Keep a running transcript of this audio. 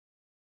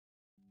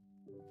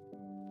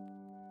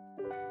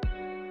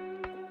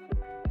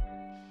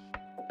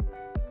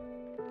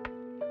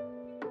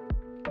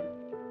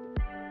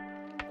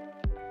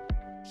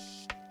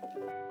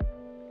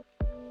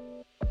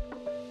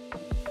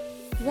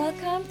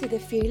Welcome to the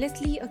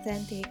Fearlessly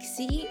Authentic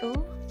CEO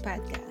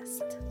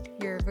podcast,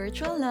 your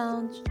virtual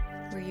lounge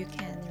where you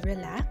can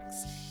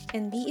relax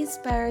and be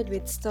inspired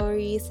with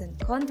stories and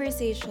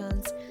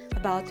conversations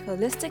about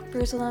holistic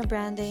personal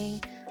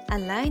branding,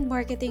 aligned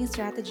marketing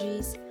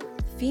strategies,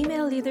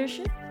 female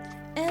leadership,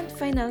 and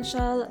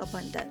financial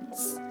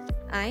abundance.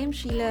 I am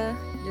Sheila,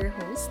 your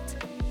host,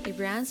 a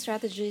brand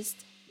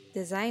strategist,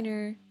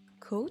 designer,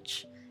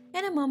 coach,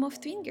 and a mom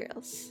of twin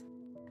girls.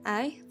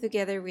 I,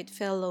 together with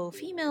fellow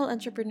female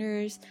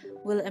entrepreneurs,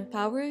 will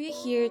empower you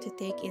here to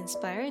take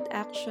inspired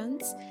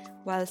actions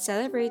while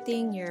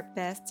celebrating your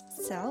best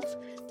self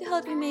to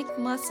help you make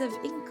massive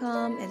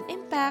income and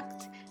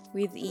impact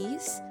with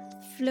ease,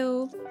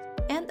 flow,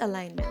 and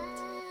alignment.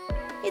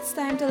 It's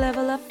time to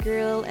level up,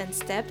 girl, and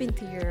step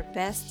into your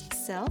best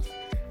self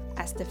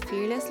as the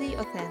fearlessly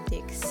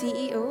authentic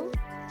CEO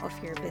of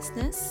your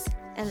business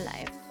and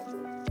life.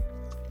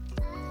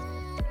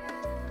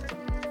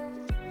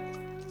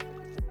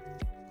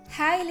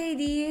 Hi,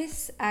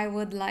 ladies! I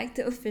would like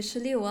to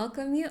officially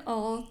welcome you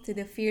all to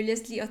the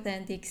Fearlessly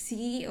Authentic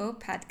CEO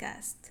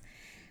podcast.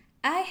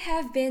 I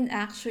have been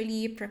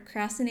actually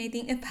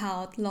procrastinating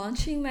about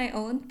launching my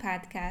own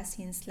podcast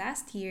since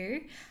last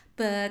year,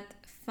 but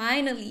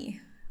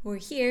finally, we're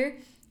here,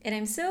 and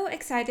I'm so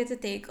excited to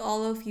take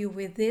all of you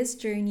with this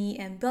journey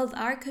and build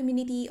our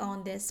community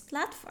on this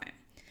platform.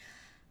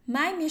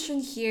 My mission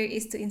here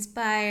is to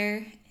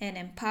inspire and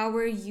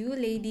empower you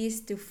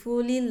ladies to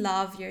fully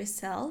love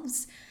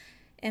yourselves,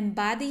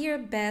 embody your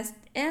best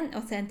and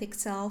authentic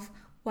self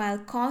while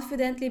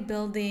confidently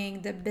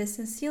building the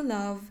business you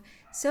love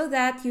so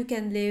that you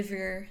can live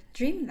your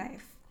dream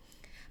life.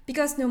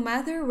 Because no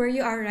matter where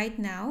you are right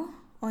now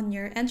on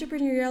your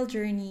entrepreneurial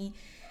journey,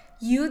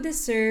 you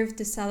deserve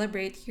to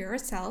celebrate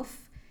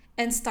yourself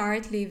and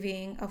start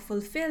living a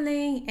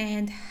fulfilling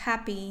and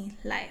happy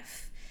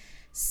life.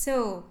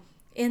 So,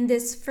 in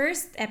this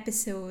first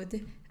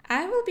episode,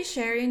 I will be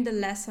sharing the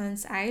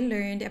lessons I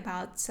learned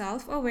about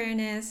self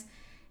awareness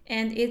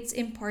and its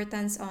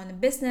importance on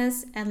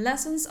business and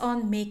lessons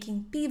on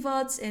making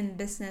pivots in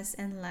business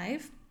and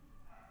life.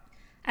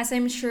 As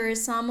I'm sure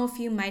some of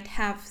you might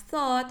have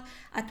thought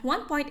at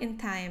one point in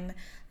time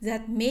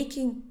that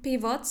making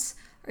pivots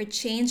or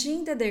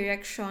changing the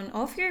direction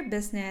of your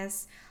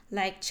business,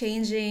 like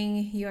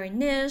changing your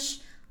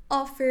niche,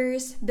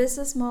 offers,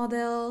 business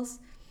models,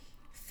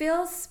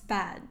 feels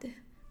bad,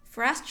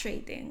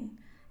 frustrating,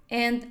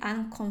 and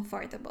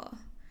uncomfortable.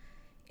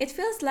 It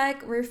feels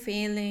like we're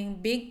failing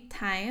big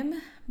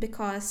time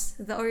because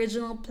the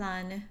original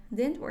plan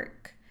didn't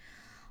work,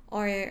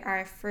 or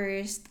our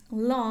first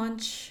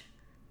launch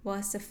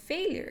was a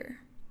failure.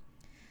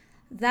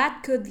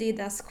 That could lead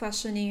us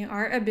questioning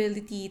our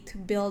ability to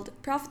build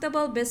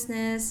profitable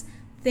business,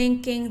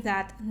 thinking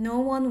that no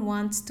one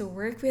wants to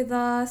work with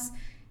us,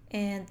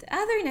 and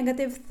other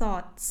negative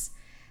thoughts.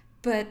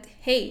 But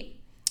hey,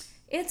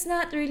 it's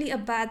not really a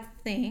bad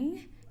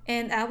thing,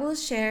 and I will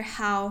share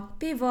how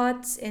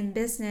pivots in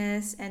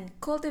business and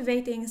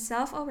cultivating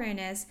self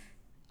awareness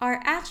are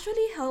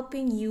actually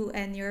helping you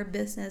and your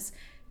business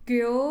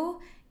grow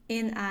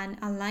in an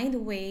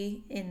aligned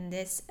way in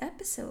this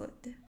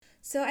episode.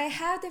 So, I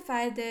have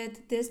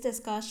divided this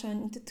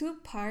discussion into two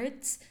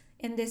parts.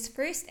 In this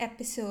first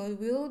episode,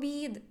 we will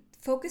be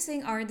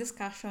focusing our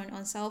discussion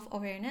on self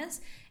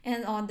awareness,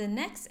 and on the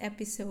next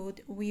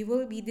episode, we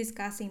will be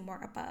discussing more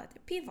about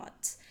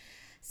pivots.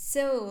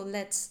 So,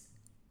 let's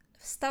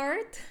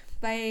start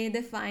by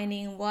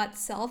defining what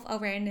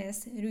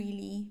self-awareness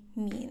really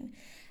mean.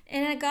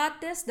 And I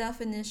got this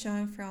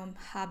definition from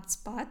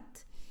HubSpot.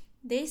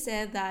 They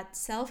said that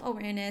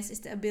self-awareness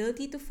is the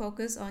ability to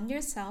focus on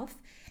yourself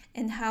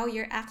and how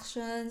your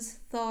actions,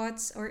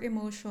 thoughts, or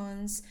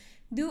emotions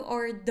do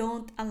or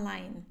don't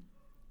align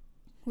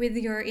with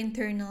your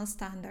internal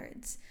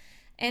standards.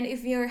 And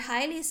if you're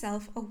highly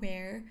self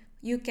aware,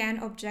 you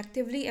can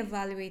objectively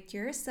evaluate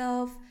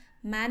yourself,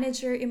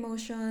 manage your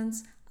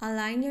emotions,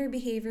 align your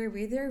behavior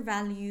with your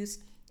values,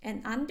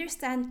 and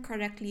understand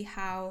correctly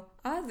how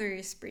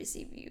others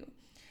perceive you.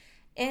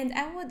 And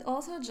I would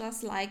also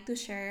just like to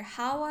share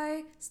how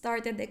I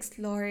started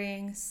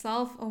exploring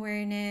self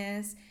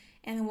awareness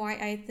and why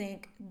I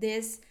think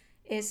this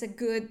is a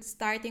good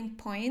starting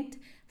point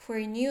for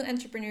new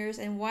entrepreneurs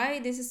and why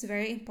this is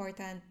very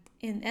important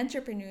in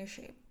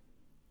entrepreneurship.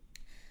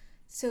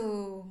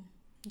 So,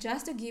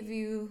 just to give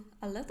you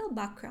a little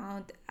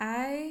background,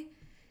 I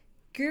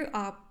grew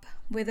up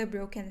with a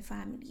broken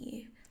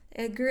family.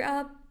 I grew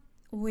up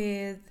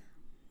with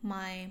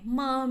my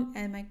mom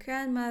and my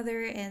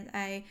grandmother, and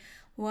I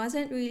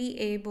wasn't really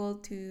able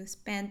to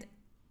spend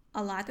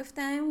a lot of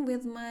time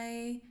with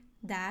my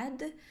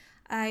dad.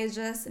 I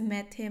just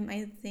met him,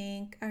 I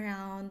think,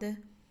 around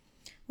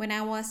when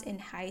I was in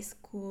high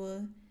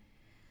school.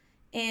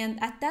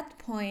 And at that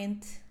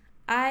point,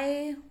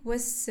 I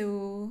was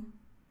so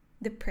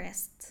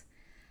depressed.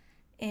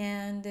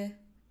 And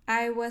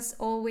I was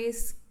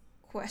always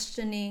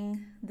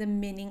questioning the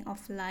meaning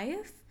of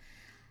life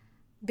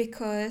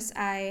because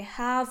I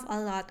have a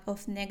lot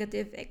of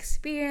negative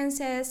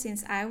experiences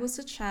since I was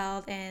a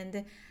child,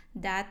 and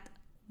that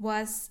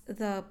was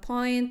the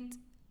point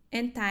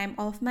in time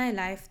of my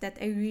life that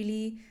I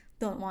really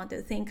don't want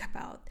to think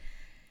about.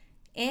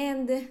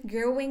 And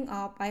growing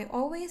up, I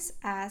always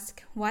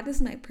ask, what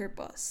is my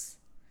purpose?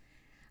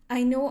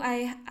 I know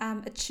I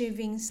am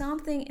achieving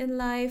something in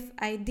life.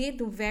 I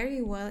did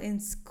very well in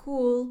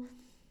school,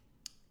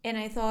 and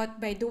I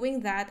thought by doing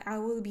that, I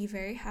will be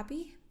very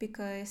happy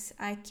because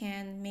I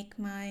can make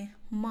my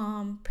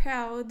mom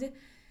proud.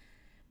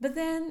 But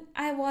then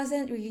I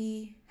wasn't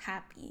really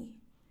happy.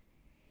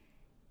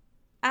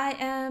 I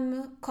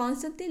am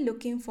constantly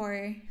looking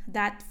for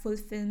that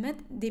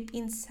fulfillment deep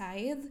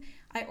inside.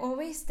 I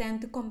always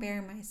tend to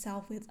compare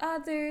myself with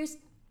others,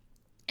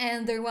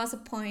 and there was a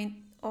point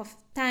of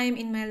time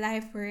in my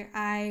life where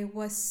I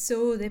was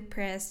so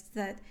depressed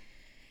that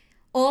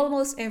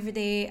almost every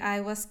day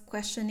I was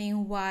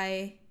questioning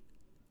why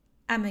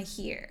am I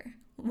here?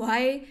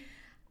 Why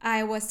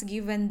I was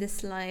given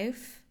this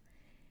life,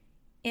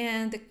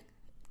 and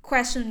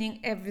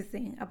questioning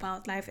everything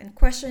about life and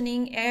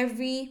questioning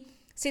every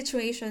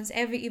situations,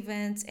 every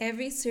events,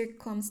 every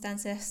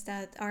circumstances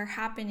that are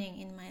happening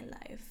in my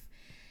life.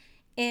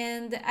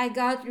 And I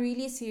got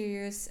really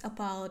serious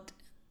about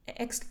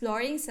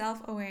exploring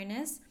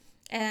self-awareness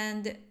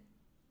and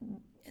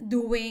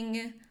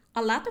doing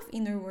a lot of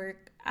inner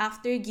work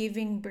after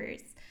giving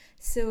birth.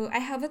 So I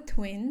have a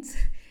twins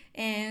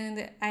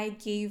and I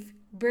gave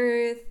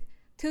birth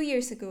 2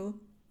 years ago.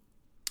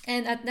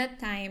 And at that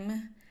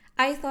time,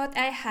 I thought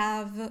I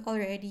have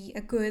already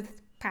a good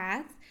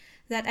path,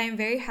 that I'm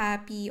very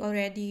happy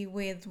already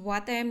with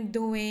what I'm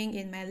doing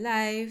in my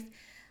life,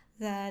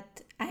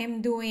 that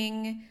I'm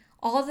doing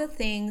all the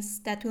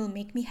things that will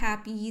make me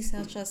happy,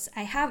 such as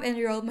I have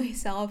enrolled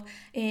myself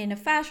in a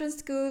fashion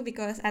school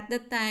because at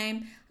that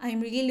time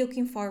I'm really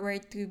looking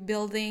forward to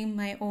building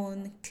my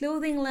own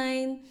clothing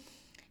line.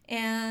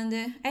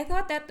 And I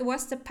thought that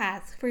was the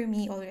path for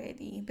me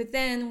already. But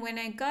then when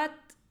I got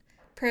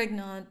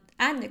pregnant,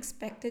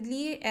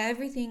 unexpectedly,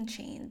 everything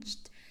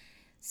changed.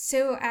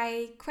 So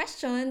I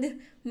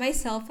questioned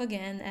myself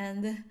again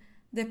and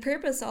the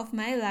purpose of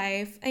my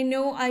life. I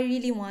know I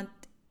really want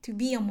to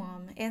be a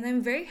mom and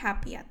I'm very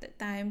happy at the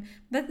time,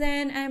 but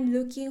then I'm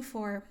looking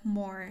for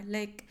more.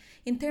 Like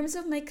in terms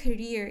of my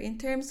career, in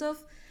terms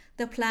of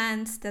the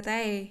plans that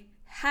I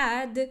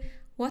had,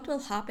 what will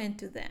happen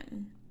to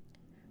them?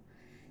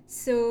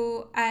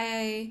 So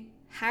I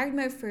hired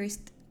my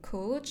first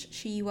coach.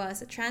 She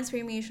was a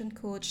transformation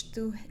coach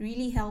to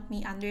really help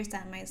me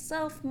understand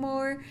myself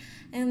more.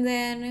 And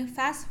then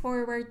fast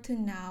forward to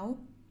now,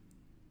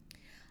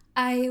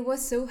 I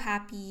was so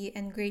happy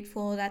and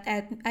grateful that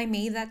I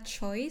made that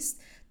choice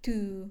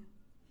to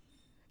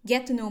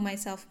get to know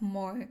myself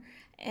more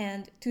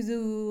and to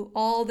do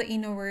all the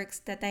inner works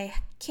that I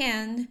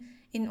can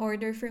in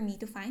order for me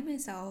to find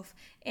myself.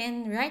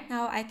 And right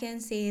now, I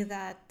can say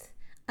that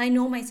I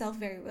know myself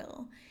very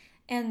well.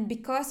 And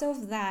because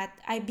of that,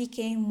 I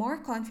became more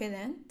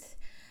confident.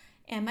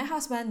 And my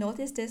husband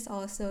noticed this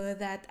also,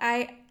 that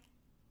I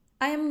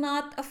am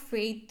not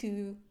afraid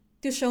to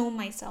show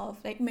myself,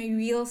 like my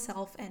real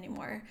self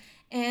anymore.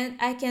 And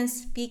I can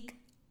speak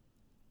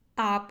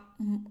up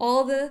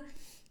all the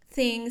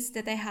things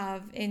that I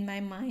have in my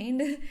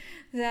mind,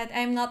 that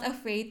I'm not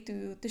afraid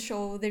to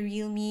show the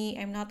real me.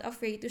 I'm not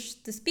afraid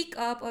to speak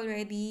up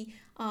already.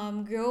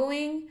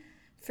 Growing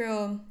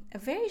from a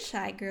very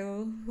shy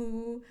girl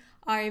who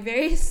are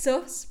very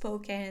soft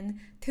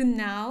spoken to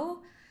now,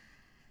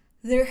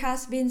 there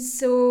has been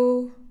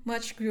so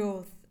much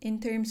growth in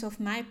terms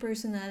of my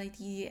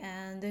personality,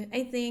 and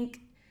I think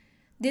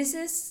this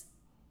is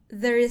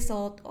the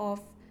result of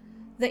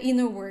the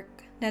inner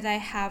work that I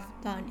have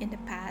done in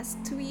the past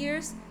 2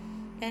 years.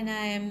 And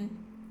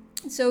I'm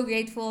so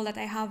grateful that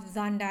I have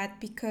done that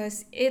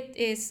because it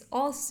is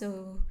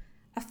also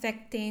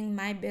affecting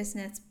my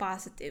business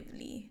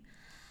positively.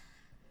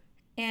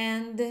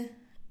 And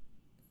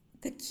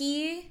the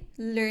key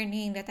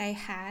learning that I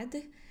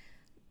had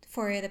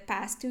for the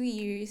past 2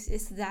 years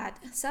is that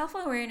self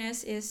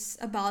awareness is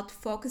about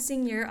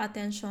focusing your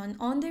attention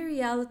on the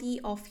reality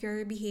of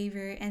your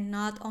behavior and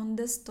not on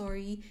the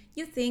story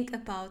you think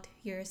about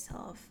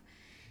yourself.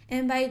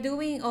 And by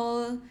doing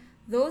all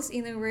those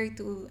inner work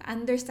to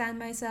understand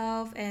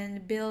myself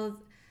and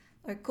build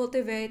or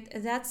cultivate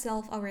that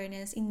self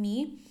awareness in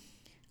me,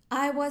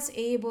 I was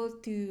able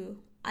to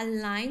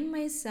align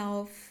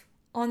myself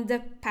on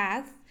the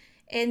path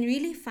and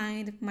really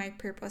find my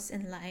purpose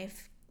in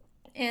life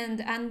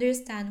and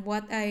understand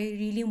what I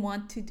really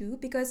want to do,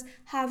 because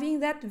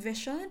having that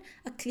vision,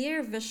 a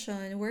clear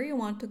vision where you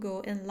want to go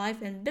in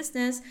life and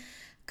business,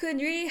 could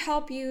really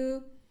help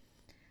you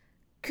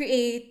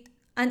create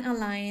an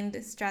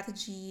aligned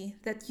strategy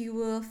that you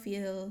will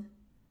feel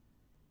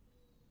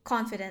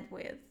confident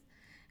with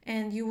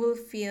and you will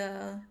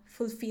feel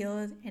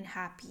fulfilled and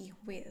happy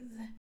with.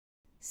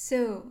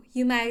 So,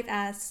 you might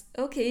ask,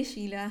 okay,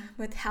 Sheila,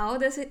 but how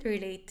does it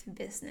relate to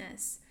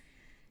business?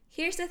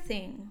 Here's the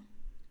thing,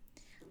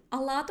 a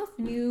lot of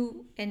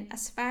new and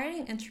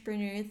aspiring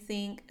entrepreneurs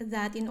think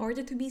that in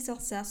order to be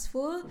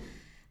successful,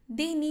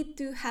 they need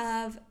to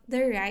have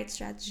the right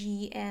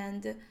strategy,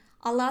 and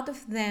a lot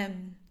of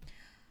them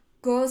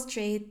go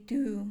straight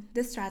to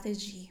the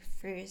strategy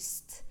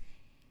first.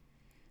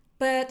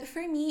 But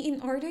for me,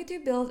 in order to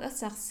build a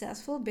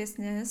successful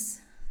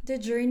business, the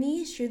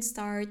journey should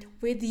start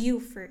with you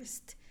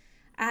first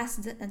as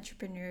the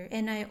entrepreneur.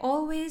 And I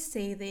always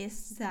say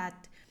this,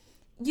 that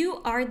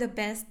you are the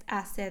best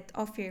asset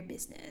of your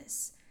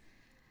business.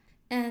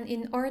 And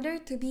in order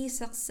to be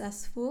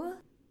successful,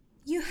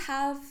 you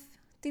have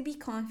to be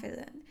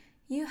confident.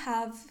 You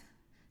have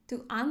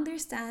to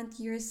understand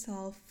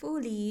yourself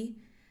fully,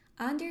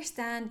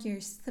 understand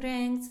your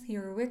strengths,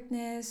 your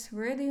weakness,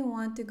 where do you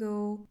want to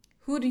go,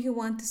 who do you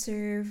want to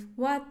serve,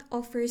 what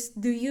offers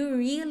do you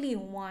really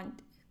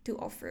want to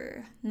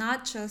offer,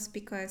 not just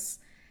because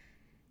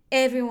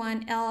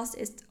everyone else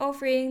is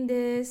offering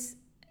this.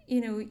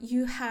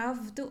 You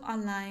have to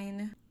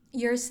align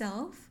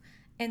yourself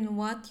and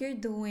what you're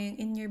doing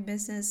in your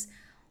business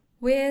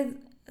with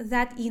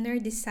that inner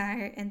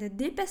desire and the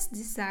deepest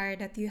desire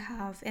that you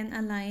have, and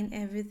align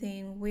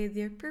everything with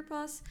your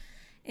purpose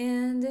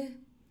and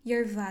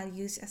your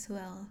values as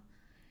well.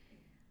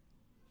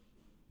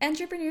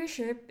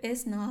 Entrepreneurship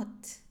is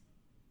not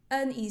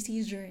an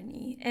easy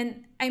journey,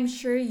 and I'm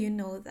sure you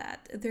know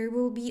that there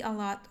will be a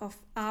lot of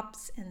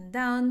ups and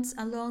downs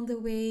along the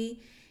way,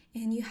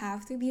 and you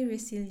have to be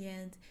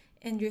resilient.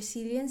 And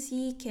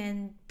resiliency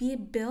can be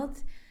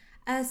built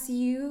as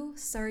you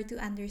start to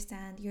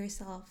understand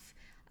yourself,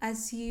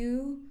 as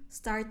you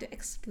start to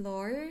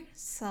explore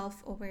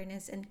self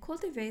awareness and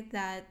cultivate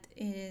that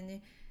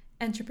in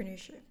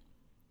entrepreneurship.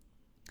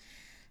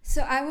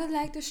 So, I would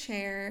like to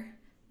share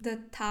the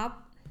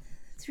top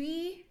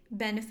three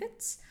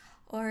benefits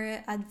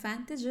or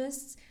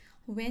advantages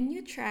when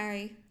you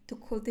try to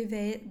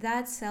cultivate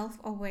that self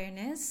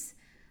awareness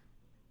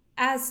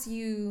as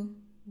you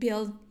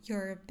build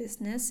your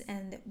business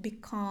and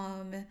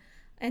become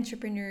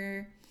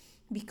entrepreneur,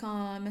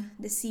 become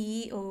the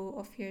CEO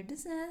of your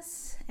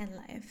business and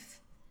life.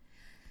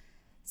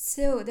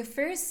 So, the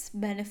first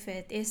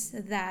benefit is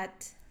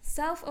that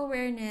self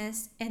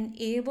awareness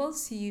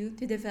enables you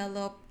to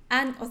develop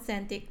an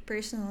authentic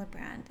personal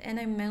brand. And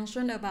I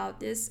mentioned about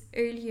this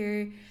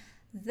earlier,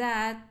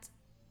 that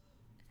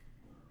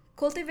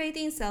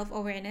cultivating self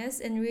awareness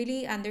and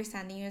really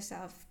understanding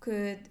yourself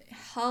could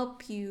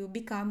help you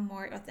become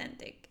more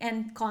authentic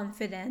and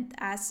confident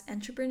as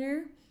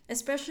entrepreneur,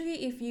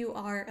 especially if you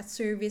are a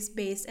service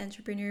based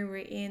entrepreneur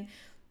wherein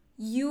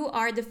you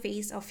are the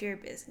face of your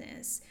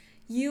business.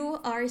 You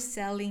are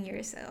selling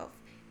yourself.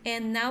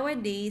 And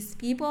nowadays,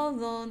 people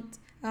don't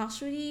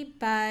actually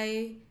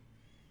buy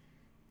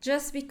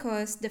just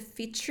because the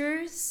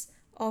features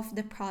of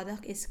the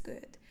product is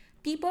good.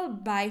 People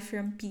buy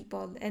from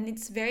people, and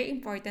it's very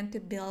important to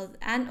build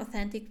an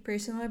authentic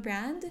personal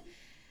brand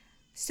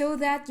so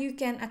that you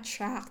can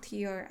attract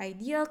your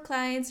ideal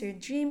clients, your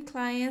dream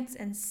clients,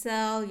 and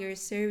sell your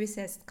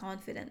services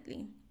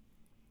confidently.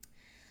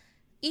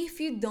 If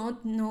you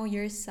don't know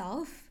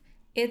yourself,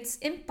 it's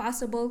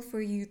impossible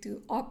for you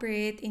to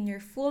operate in your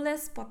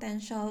fullest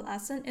potential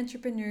as an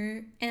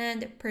entrepreneur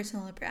and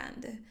personal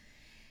brand.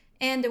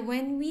 And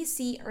when we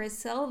see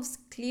ourselves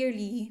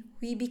clearly,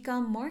 we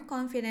become more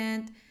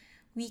confident,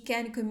 we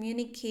can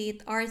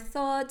communicate our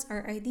thoughts,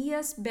 our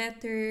ideas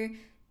better,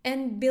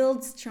 and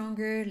build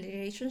stronger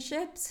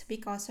relationships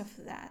because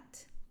of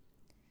that.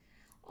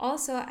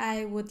 Also,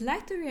 I would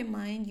like to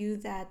remind you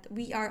that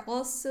we are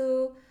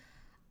also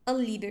a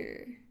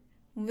leader.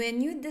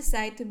 When you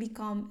decide to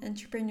become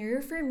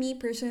entrepreneur, for me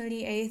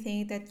personally, I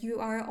think that you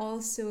are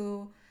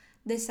also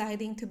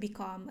deciding to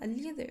become a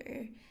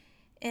leader.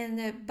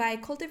 And by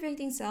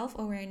cultivating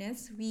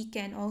self-awareness, we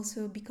can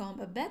also become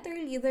a better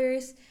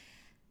leaders,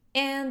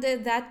 and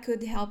that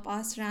could help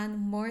us run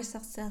more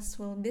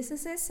successful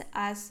businesses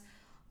as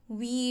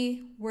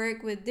we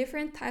work with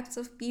different types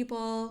of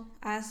people,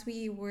 as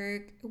we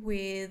work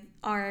with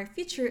our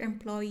future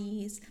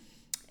employees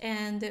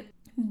and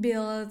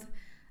build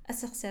a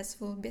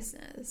successful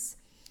business.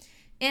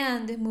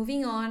 And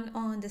moving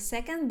on the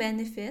second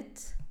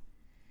benefit,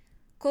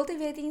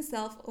 cultivating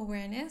self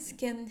awareness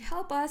can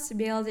help us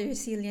build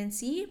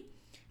resiliency,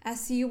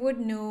 as you would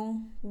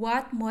know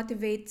what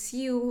motivates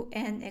you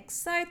and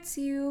excites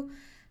you.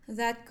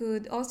 That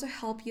could also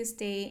help you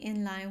stay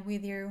in line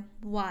with your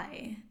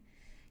why,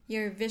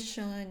 your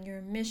vision,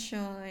 your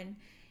mission,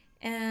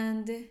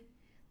 and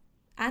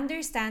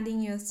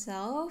understanding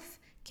yourself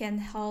can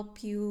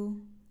help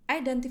you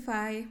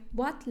identify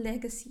what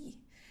legacy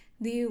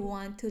do you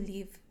want to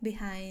leave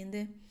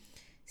behind,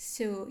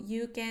 so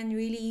you can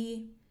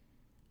really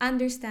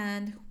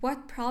understand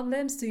what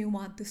problems do you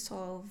want to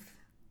solve,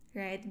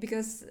 right?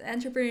 Because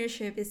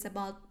entrepreneurship is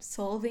about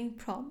solving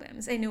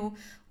problems. I know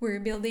we're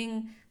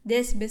building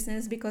this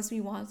business because we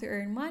want to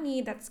earn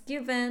money, that's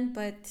given,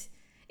 but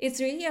it's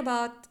really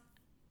about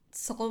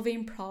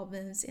solving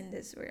problems in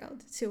this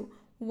world. So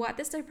what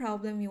is the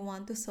problem you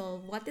want to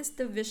solve? What is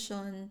the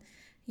vision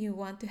you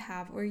want to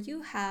have or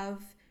you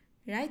have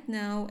right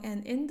now,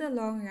 and in the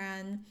long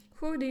run,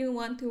 who do you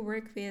want to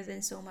work with,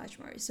 and so much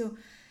more. So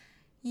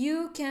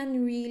you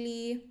can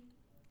really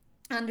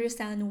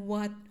understand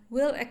what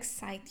will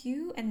excite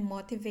you and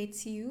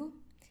motivates you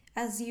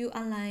as you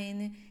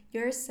align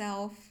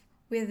yourself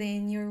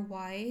within your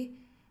why,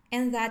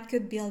 and that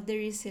could build the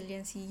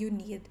resiliency you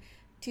need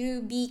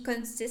to be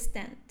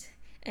consistent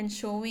and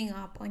showing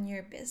up on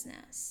your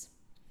business.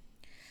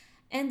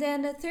 And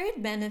then the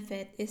third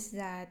benefit is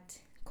that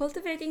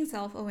cultivating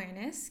self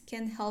awareness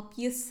can help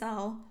you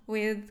sell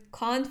with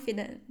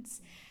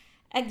confidence.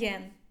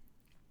 Again,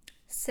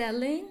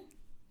 selling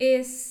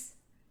is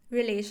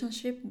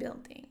relationship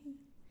building.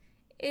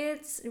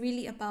 It's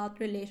really about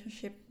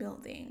relationship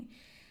building.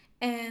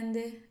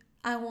 And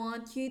I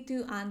want you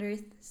to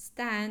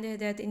understand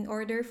that in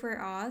order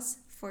for us,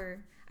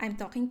 for I'm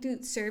talking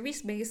to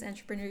service based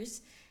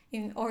entrepreneurs,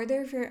 in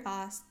order for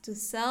us to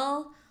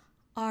sell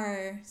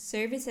our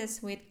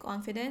services with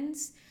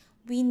confidence,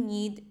 we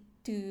need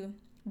to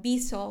be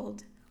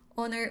sold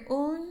on our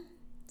own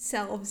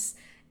selves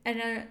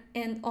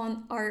and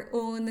on our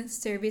own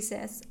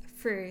services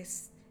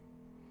first.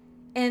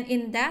 And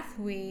in that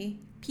way,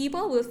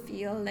 people will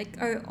feel like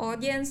our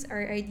audience,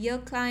 our ideal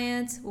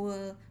clients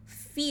will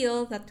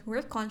feel that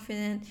we're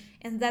confident,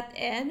 and that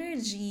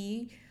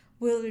energy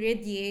will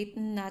radiate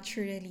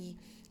naturally.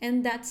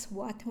 And that's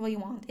what we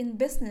want in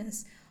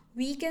business.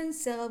 We can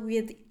sell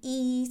with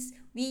ease,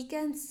 we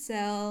can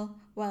sell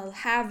while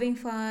having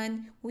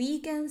fun, we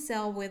can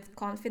sell with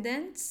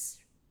confidence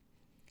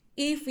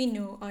if we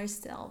know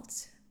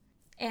ourselves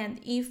and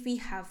if we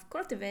have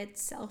cultivated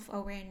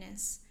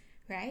self-awareness,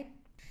 right?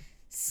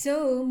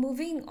 So,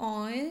 moving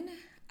on,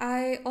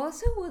 I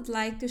also would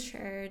like to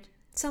share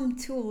some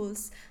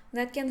tools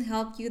that can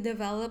help you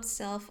develop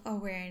self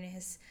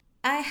awareness.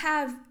 I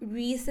have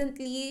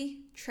recently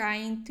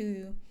trying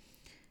to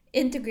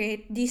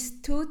integrate these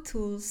two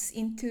tools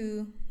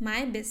into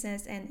my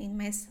business and in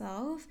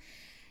myself,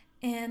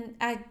 and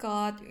I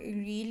got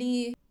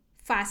really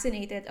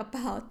fascinated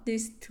about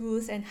these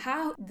tools and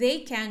how they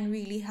can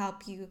really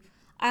help you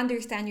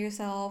understand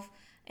yourself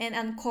and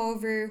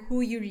uncover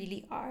who you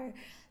really are.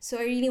 So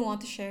I really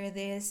want to share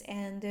this,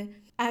 and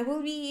I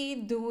will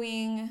be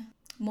doing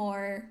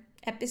more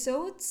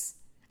episodes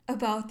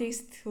about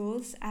these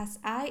tools as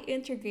I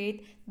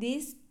integrate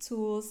these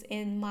tools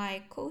in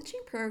my coaching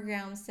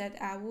programs that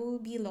I will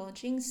be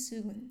launching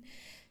soon.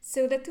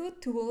 So the two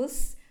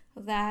tools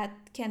that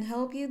can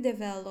help you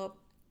develop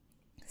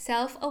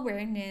self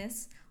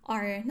awareness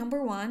are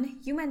number one,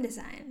 human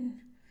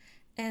design,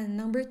 and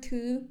number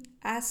two,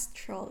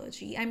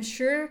 astrology. I'm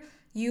sure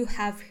you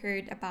have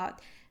heard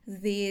about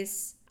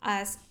this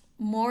as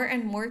more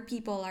and more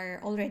people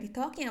are already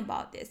talking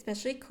about this,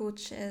 especially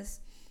coaches.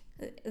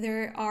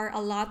 There are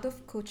a lot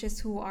of coaches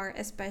who are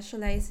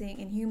specializing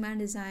in human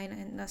design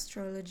and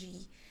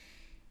astrology.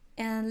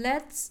 And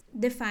let's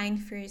define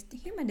first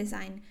human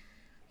design.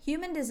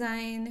 Human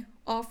design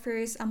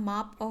offers a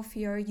map of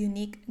your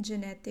unique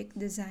genetic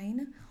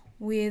design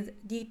with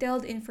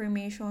detailed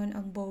information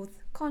on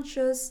both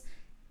conscious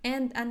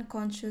and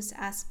unconscious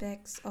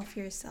aspects of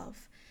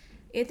yourself.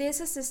 It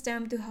is a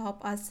system to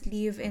help us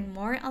live in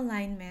more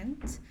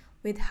alignment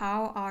with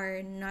how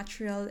our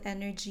natural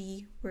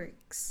energy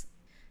works.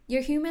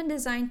 Your human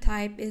design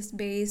type is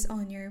based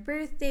on your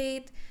birth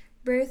date,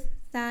 birth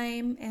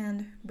time,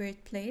 and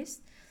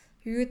birthplace,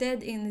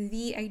 rooted in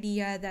the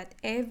idea that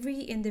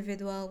every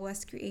individual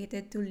was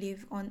created to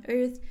live on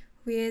earth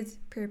with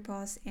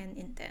purpose and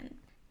intent.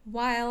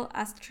 While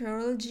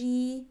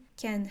astrology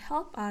can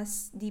help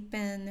us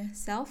deepen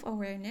self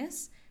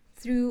awareness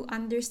through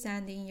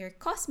understanding your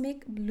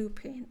cosmic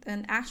blueprint.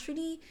 And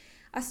actually,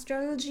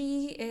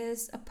 astrology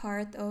is a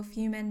part of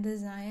human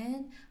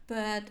design,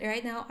 but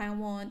right now I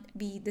won't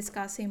be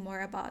discussing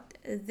more about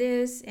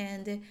this,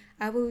 and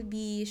I will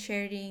be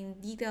sharing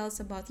details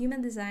about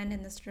human design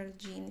and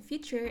astrology in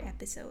future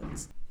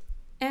episodes.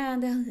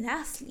 And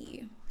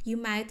lastly, you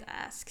might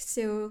ask,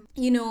 so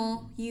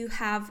you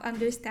have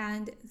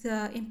understand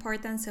the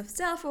importance of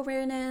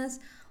self-awareness,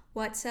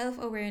 what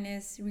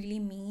self-awareness really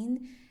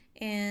mean,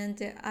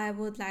 and I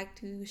would like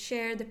to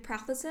share the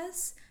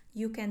practices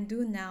you can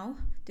do now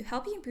to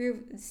help you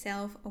improve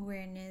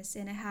self-awareness.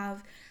 And I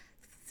have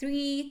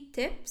 3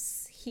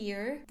 tips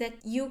here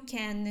that you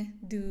can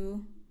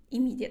do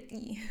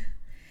immediately.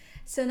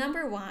 So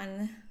number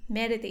 1,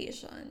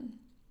 meditation.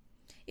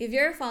 If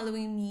you're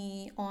following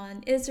me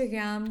on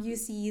Instagram, you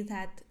see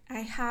that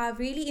I have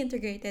really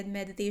integrated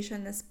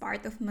meditation as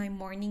part of my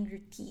morning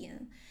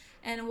routine.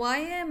 And why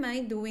am I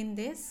doing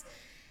this?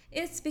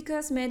 It's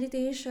because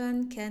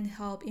meditation can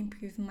help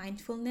improve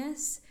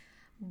mindfulness,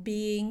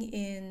 being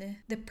in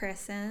the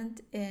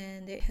present,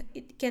 and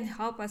it can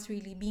help us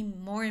really be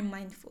more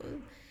mindful.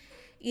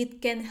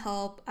 It can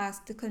help us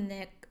to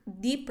connect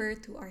deeper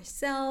to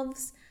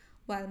ourselves.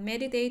 While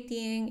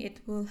meditating,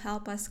 it will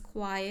help us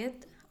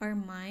quiet our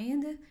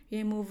mind,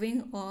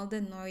 removing all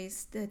the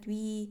noise that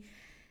we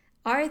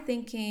are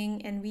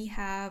thinking and we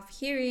have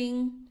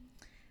hearing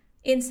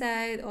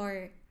inside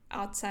or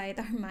outside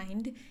our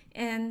mind,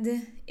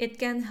 and it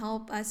can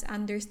help us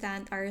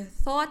understand our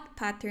thought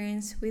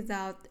patterns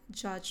without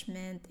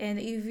judgment. And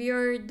if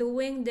you're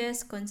doing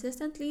this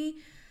consistently,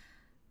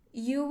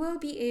 you will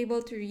be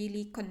able to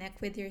really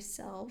connect with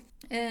yourself,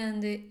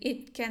 and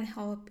it can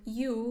help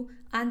you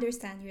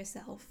understand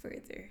yourself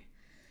further.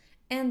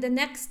 And the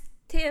next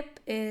tip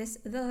is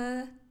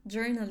the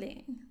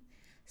journaling.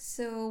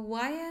 So,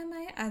 why am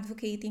I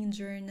advocating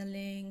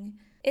journaling?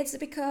 It's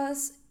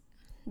because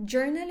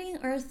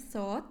journaling our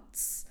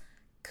thoughts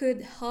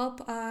could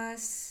help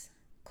us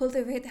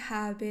cultivate a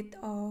habit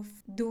of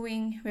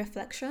doing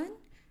reflection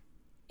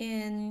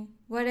in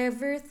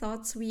whatever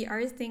thoughts we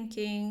are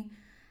thinking,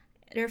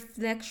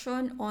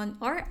 reflection on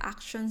our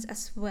actions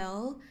as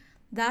well.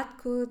 That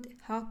could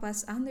help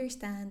us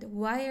understand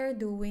why are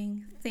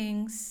doing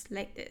things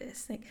like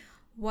this. Like,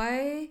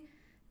 why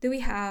do we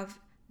have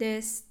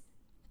this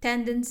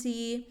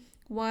tendency?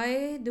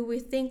 Why do we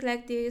think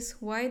like this?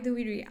 Why do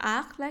we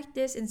react like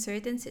this in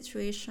certain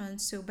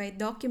situations? So by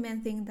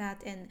documenting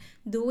that and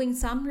doing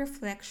some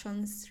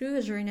reflections through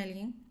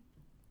journaling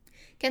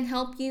can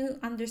help you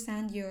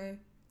understand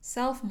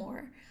yourself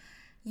more.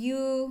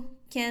 You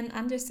can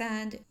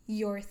understand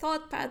your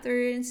thought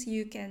patterns,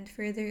 you can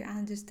further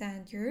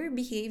understand your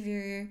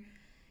behavior,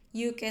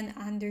 you can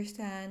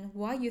understand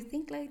why you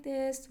think like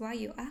this, why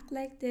you act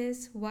like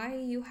this, why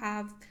you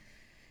have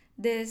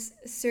this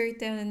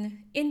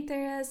certain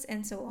interest,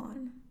 and so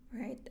on,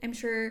 right? I'm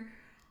sure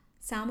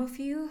some of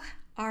you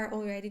are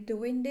already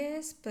doing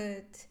this,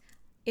 but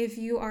if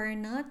you are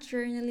not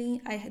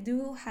journaling, I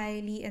do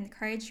highly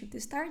encourage you to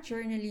start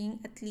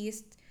journaling at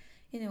least,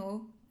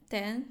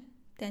 10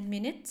 10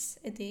 minutes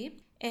a day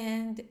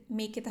and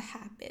make it a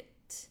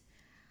habit.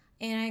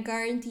 And I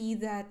guarantee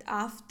that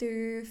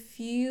after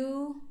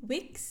few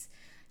weeks,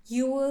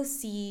 you will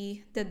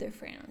see the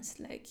difference.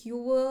 Like, you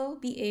will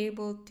be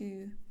able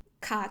to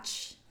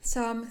catch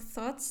some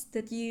thoughts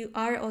that you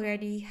are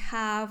already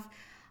have,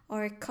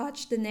 or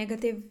catch the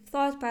negative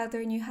thought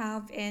pattern you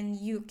have, and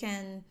you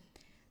can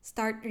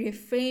start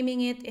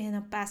reframing it in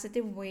a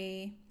positive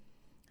way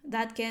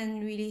that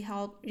can really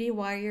help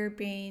rewire your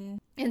brain,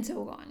 and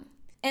so on.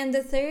 And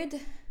the third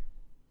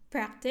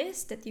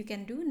practice that you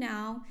can do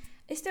now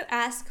is to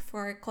ask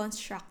for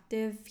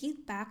constructive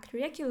feedback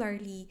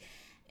regularly.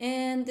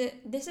 And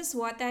this is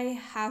what I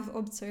have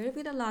observed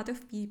with a lot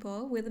of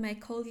people, with my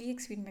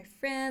colleagues, with my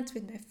friends,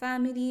 with my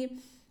family,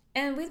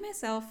 and with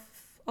myself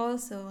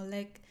also.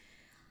 Like,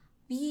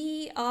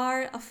 we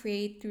are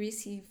afraid to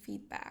receive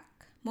feedback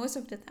most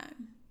of the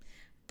time.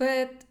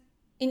 But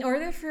in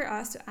order for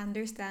us to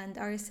understand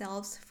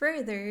ourselves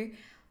further,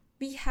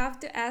 we have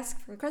to ask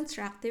for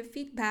constructive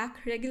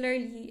feedback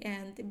regularly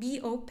and be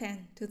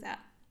open to that.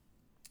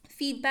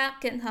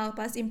 Feedback can help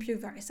us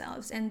improve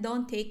ourselves, and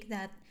don't take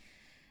that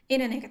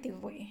in a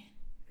negative way,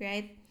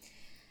 right?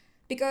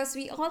 Because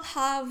we all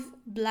have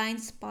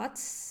blind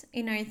spots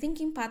in our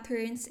thinking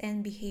patterns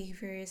and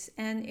behaviors,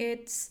 and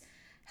it's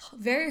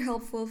very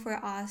helpful for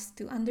us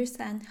to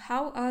understand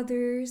how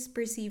others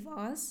perceive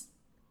us,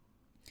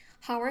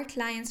 how our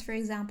clients, for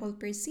example,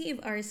 perceive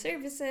our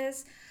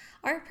services,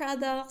 our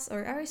products,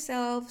 or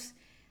ourselves,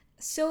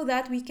 so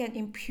that we can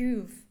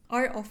improve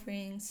our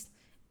offerings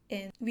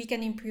and we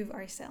can improve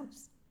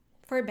ourselves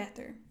for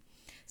better.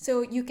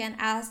 So you can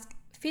ask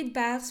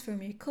feedbacks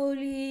from your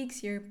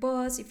colleagues, your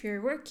boss if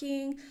you're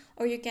working,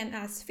 or you can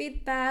ask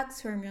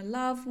feedbacks from your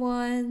loved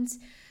ones,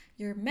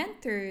 your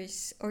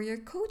mentors, or your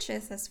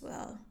coaches as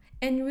well.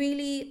 And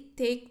really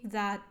take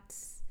that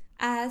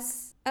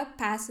as a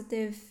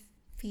positive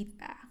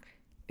feedback,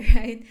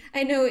 right?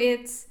 I know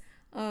it's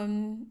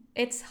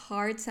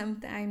hard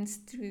sometimes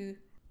to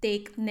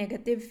take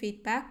negative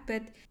feedback,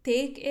 but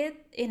take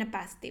it in a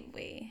positive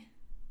way.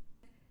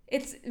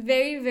 It's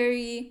very,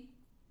 very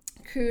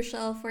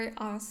crucial for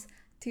us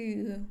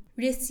to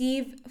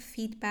receive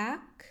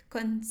feedback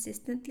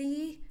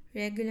consistently,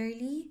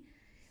 regularly,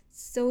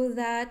 so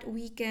that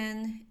we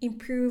can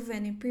improve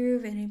and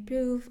improve and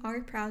improve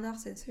our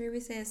products and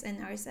services and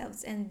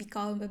ourselves, and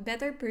become a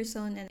better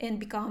person, and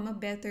become a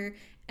better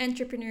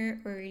entrepreneur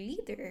or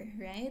leader,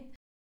 right?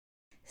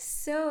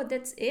 So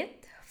that's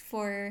it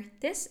for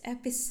this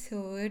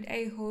episode.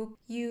 I hope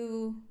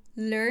you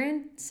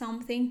learned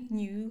something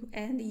new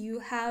and you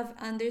have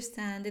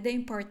understand the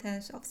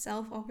importance of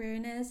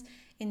self-awareness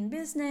in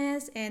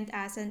business and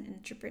as an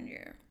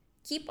entrepreneur.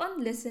 Keep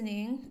on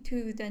listening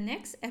to the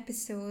next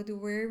episode,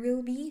 where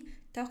we'll be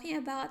talking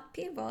about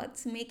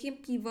pivots, making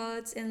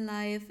pivots in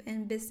life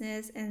and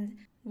business, and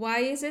why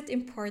is it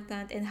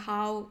important and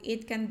how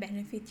it can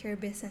benefit your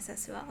business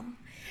as well.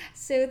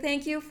 So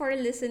thank you for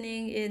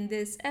listening in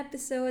this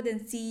episode,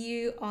 and see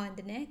you on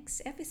the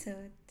next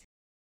episode.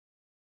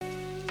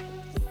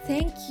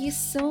 Thank you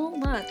so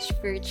much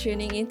for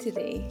tuning in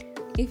today.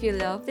 If you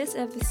love this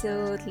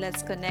episode,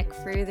 let's connect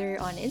further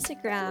on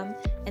Instagram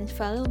and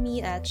follow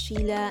me at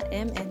Sheila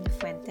MN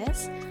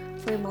Fuentes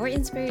for more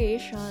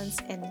inspirations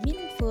and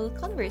meaningful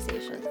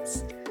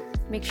conversations.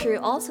 Make sure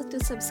also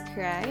to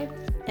subscribe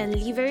and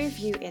leave a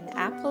review in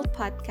Apple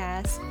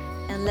Podcasts,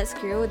 and let's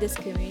grow this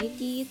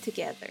community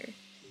together.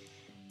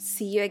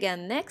 See you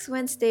again next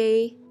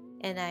Wednesday,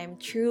 and I'm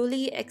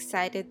truly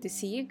excited to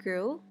see you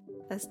grow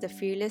as the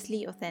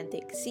fearlessly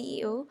authentic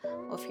CEO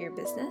of your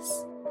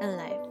business and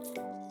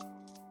life.